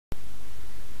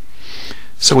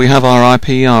So we have our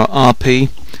IP, our RP,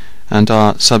 and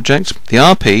our subject. The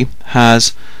RP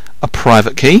has a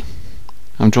private key.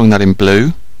 I'm drawing that in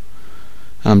blue.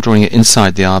 I'm drawing it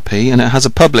inside the RP, and it has a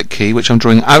public key which I'm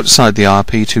drawing outside the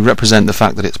RP to represent the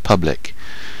fact that it's public.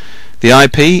 The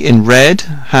IP in red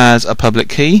has a public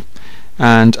key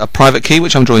and a private key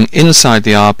which I'm drawing inside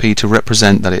the RP to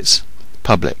represent that it's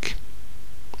public.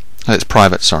 It's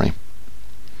private, sorry.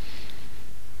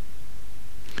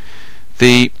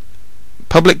 The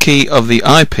public key of the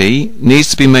IP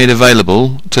needs to be made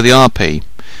available to the RP.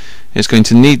 It's going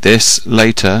to need this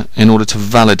later in order to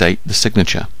validate the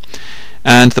signature.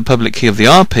 And the public key of the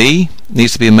RP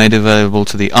needs to be made available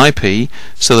to the IP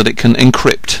so that it can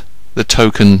encrypt the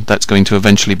token that's going to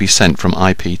eventually be sent from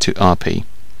IP to RP.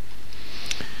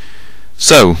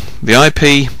 So the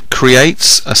IP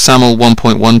creates a SAML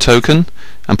 1.1 token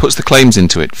and puts the claims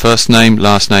into it: first name,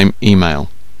 last name, email.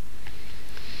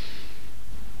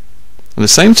 At the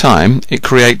same time, it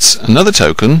creates another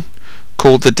token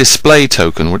called the display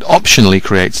token, which optionally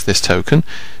creates this token,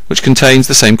 which contains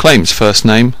the same claims: first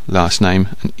name, last name,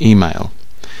 and email.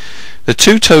 The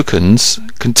two tokens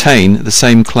contain the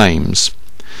same claims.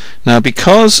 Now,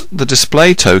 because the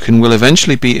display token will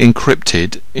eventually be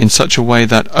encrypted in such a way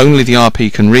that only the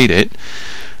RP can read it,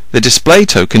 the display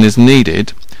token is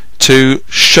needed to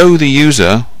show the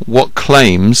user what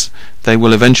claims they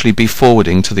will eventually be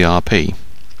forwarding to the RP.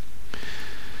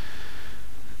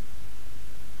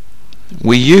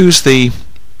 We use the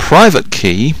private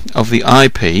key of the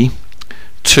IP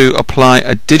to apply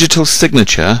a digital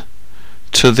signature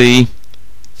to the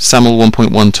SAML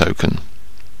 1.1 token.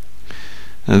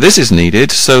 Now, this is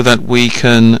needed so that we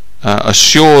can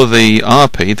assure the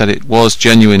RP that it was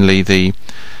genuinely the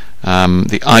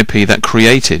IP that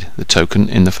created the token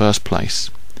in the first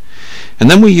place. And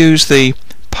then we use the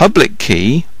public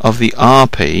key of the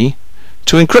RP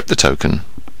to encrypt the token.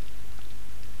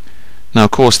 Now,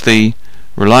 of course, the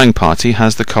relying party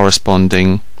has the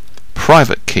corresponding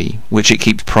private key, which it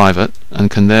keeps private and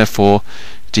can therefore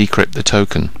decrypt the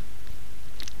token.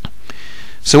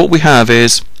 So what we have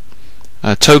is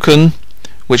a token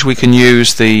which we can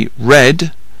use the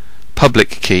red public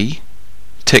key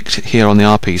ticked here on the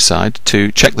RP side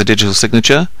to check the digital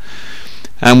signature,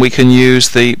 and we can use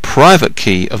the private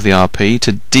key of the RP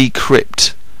to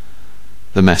decrypt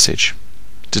the message,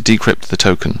 to decrypt the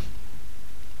token.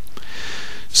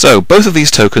 So both of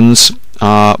these tokens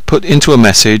are put into a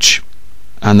message,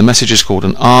 and the message is called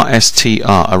an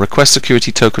RSTR, a Request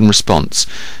Security Token Response.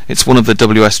 It's one of the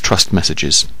WS Trust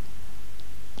messages.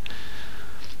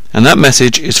 And that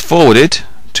message is forwarded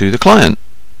to the client.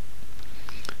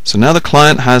 So now the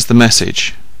client has the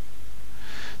message.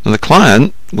 Now the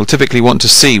client will typically want to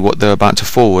see what they're about to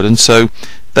forward, and so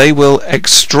they will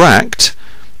extract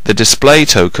the display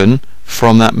token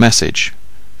from that message: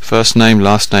 first name,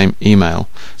 last name, email.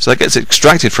 So that gets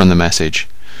extracted from the message.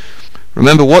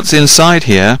 Remember, what's inside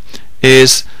here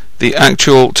is the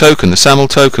actual token, the SAML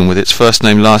token, with its first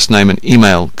name, last name, and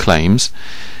email claims,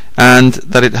 and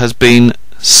that it has been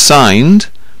signed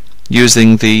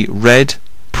using the red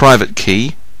private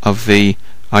key of the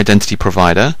identity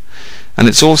provider, and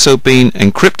it's also been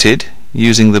encrypted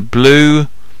using the blue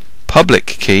public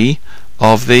key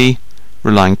of the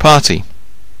relying party.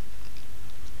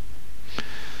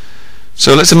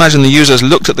 So let's imagine the user has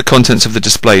looked at the contents of the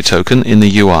display token in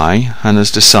the UI and has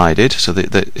decided, so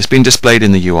that it's been displayed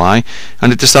in the UI,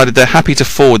 and it decided they're happy to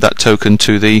forward that token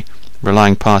to the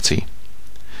relying party.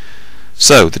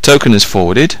 So the token is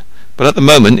forwarded, but at the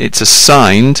moment it's a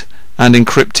signed and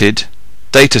encrypted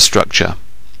data structure.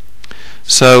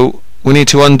 So we need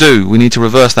to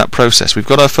reverse that process. We've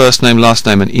got our first name, last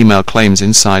name, and email claims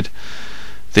inside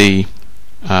the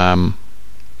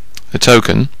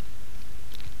token.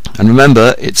 And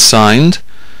remember, it's signed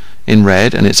in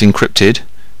red and it's encrypted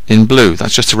in blue.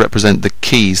 That's just to represent the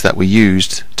keys that we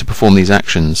used to perform these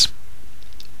actions.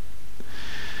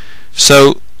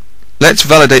 So let's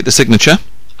validate the signature.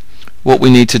 What we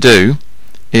need to do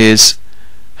is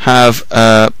have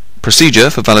a procedure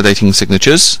for validating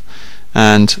signatures,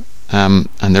 and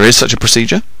there is such a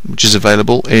procedure which is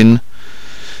available in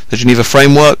the Geneva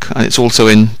Framework, and it's also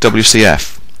in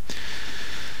WCF.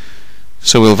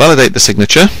 So we'll validate the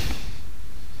signature.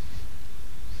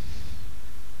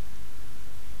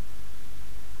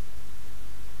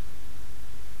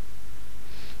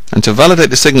 And to validate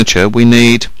the signature, we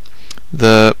need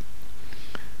the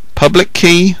public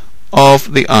key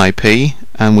of the IP,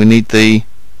 and we need the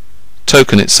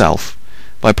token itself.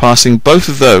 By passing both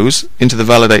of those into the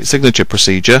validate signature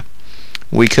procedure,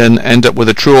 we can end up with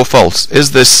a true or false.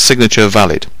 Is this signature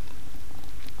valid?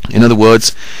 In other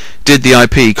words, did the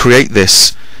IP create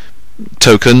this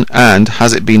token, and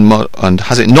has it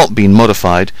not been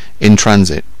modified in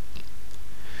transit.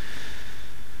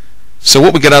 So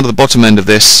what we get out of the bottom end of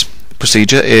this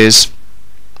procedure is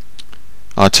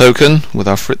our token with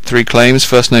our 3 claims: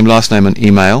 first name, last name and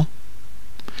email,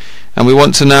 and we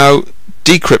want to now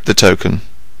decrypt the token.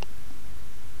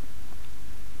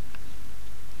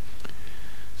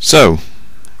 So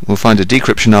we'll find a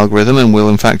decryption algorithm, and we'll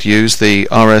in fact use the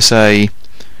RSA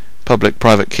public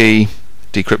private key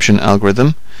decryption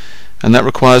algorithm, and that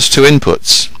requires 2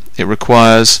 inputs. It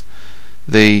requires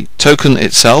the token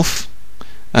itself,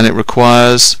 and it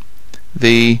requires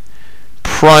the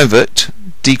private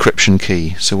decryption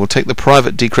key. So we'll take the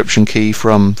private decryption key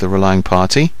from the relying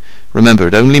party. Remember,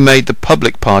 it only made the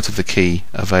public part of the key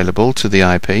available to the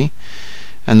IP,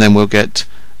 and then we'll get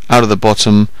out of the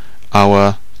bottom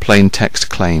our plain text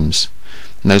claims.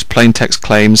 And those plain text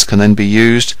claims can then be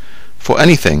used for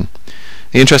anything.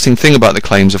 The interesting thing about the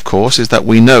claims, of course, is that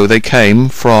we know they came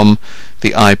from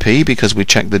the IP because we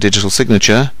checked the digital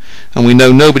signature, and we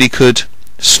know nobody could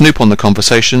snoop on the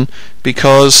conversation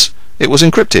because it was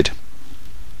encrypted.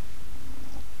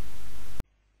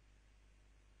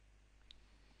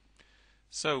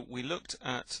 So we looked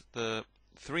at the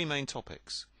 3 main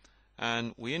topics,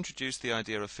 and we introduced the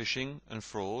idea of phishing and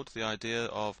fraud, the idea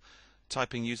of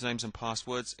typing usernames and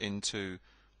passwords into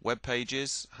web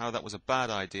pages, how that was a bad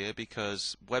idea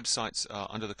because websites are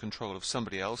under the control of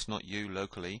somebody else, not you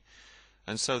locally.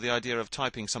 And so the idea of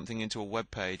typing something into a web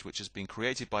page which has been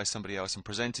created by somebody else and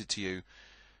presented to you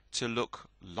to look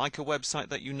like a website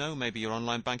that you know, maybe your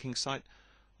online banking site,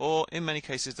 or in many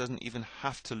cases doesn't even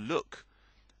have to look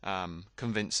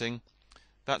convincing,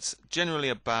 that's generally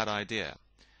a bad idea.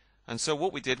 And so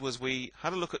what we did was we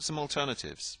had a look at some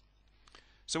alternatives.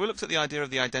 So we looked at the idea of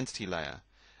the identity layer,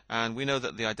 and we know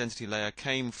that the identity layer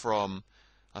came from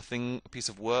a piece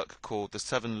of work called the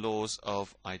 7 Laws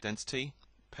of Identity,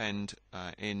 penned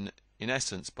in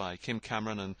essence by Kim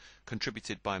Cameron and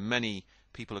contributed by many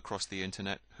people across the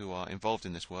internet who are involved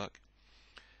in this work.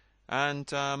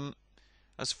 And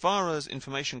as far as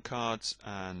information cards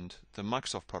and the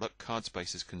Microsoft product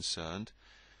CardSpace is concerned,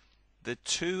 the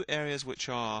 2 areas which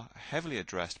are heavily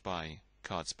addressed by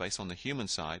CardSpace on the human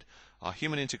side are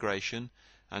human integration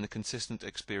and a consistent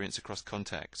experience across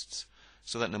contexts,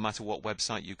 so that no matter what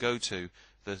website you go to,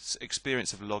 the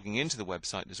experience of logging into the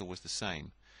website is always the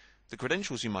same. The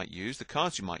credentials you might use, the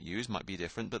cards you might use might be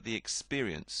different, but the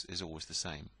experience is always the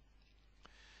same.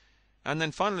 And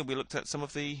then finally we looked at some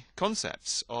of the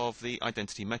concepts of the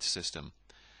identity metasystem.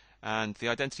 And the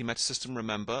identity metasystem,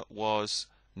 remember, was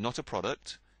not a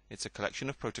product. It's a collection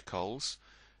of protocols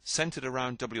centered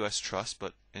around WS Trust,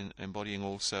 but embodying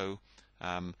also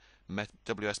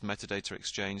WS Metadata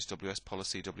Exchange, WS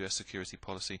Policy, WS Security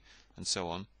Policy, and so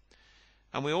on.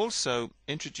 And we also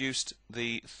introduced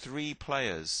the 3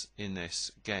 players in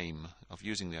this game of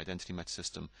using the identity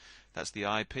metasystem. That's the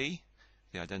IP,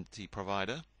 the identity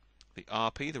provider, the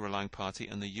RP, the relying party,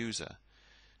 and the user.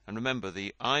 And remember,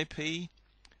 the IP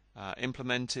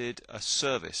implemented a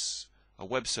service, a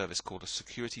web service called a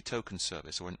security token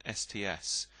service, or an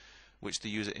STS, which the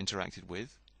user interacted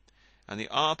with. And the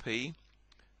RP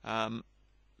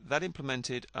that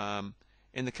implemented,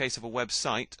 in the case of a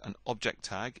website, an object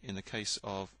tag. In the case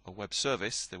of a web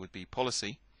service, there would be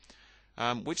policy,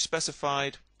 which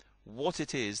specified what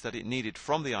it is that it needed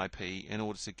from the IP in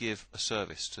order to give a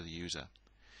service to the user.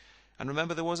 And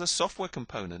remember, there was a software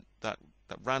component that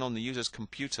ran on the user's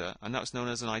computer, and that's known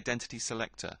as an identity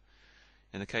selector.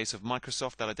 In the case of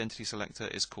Microsoft, that identity selector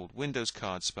is called Windows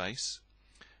CardSpace,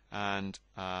 and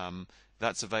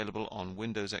that's available on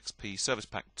Windows XP Service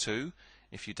Pack 2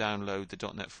 if you download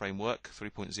the .NET Framework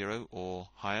 3.0 or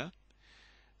higher,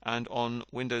 and on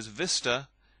Windows Vista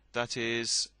that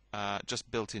is just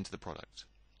built into the product.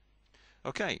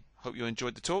 Okay, hope you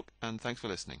enjoyed the talk, and thanks for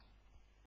listening.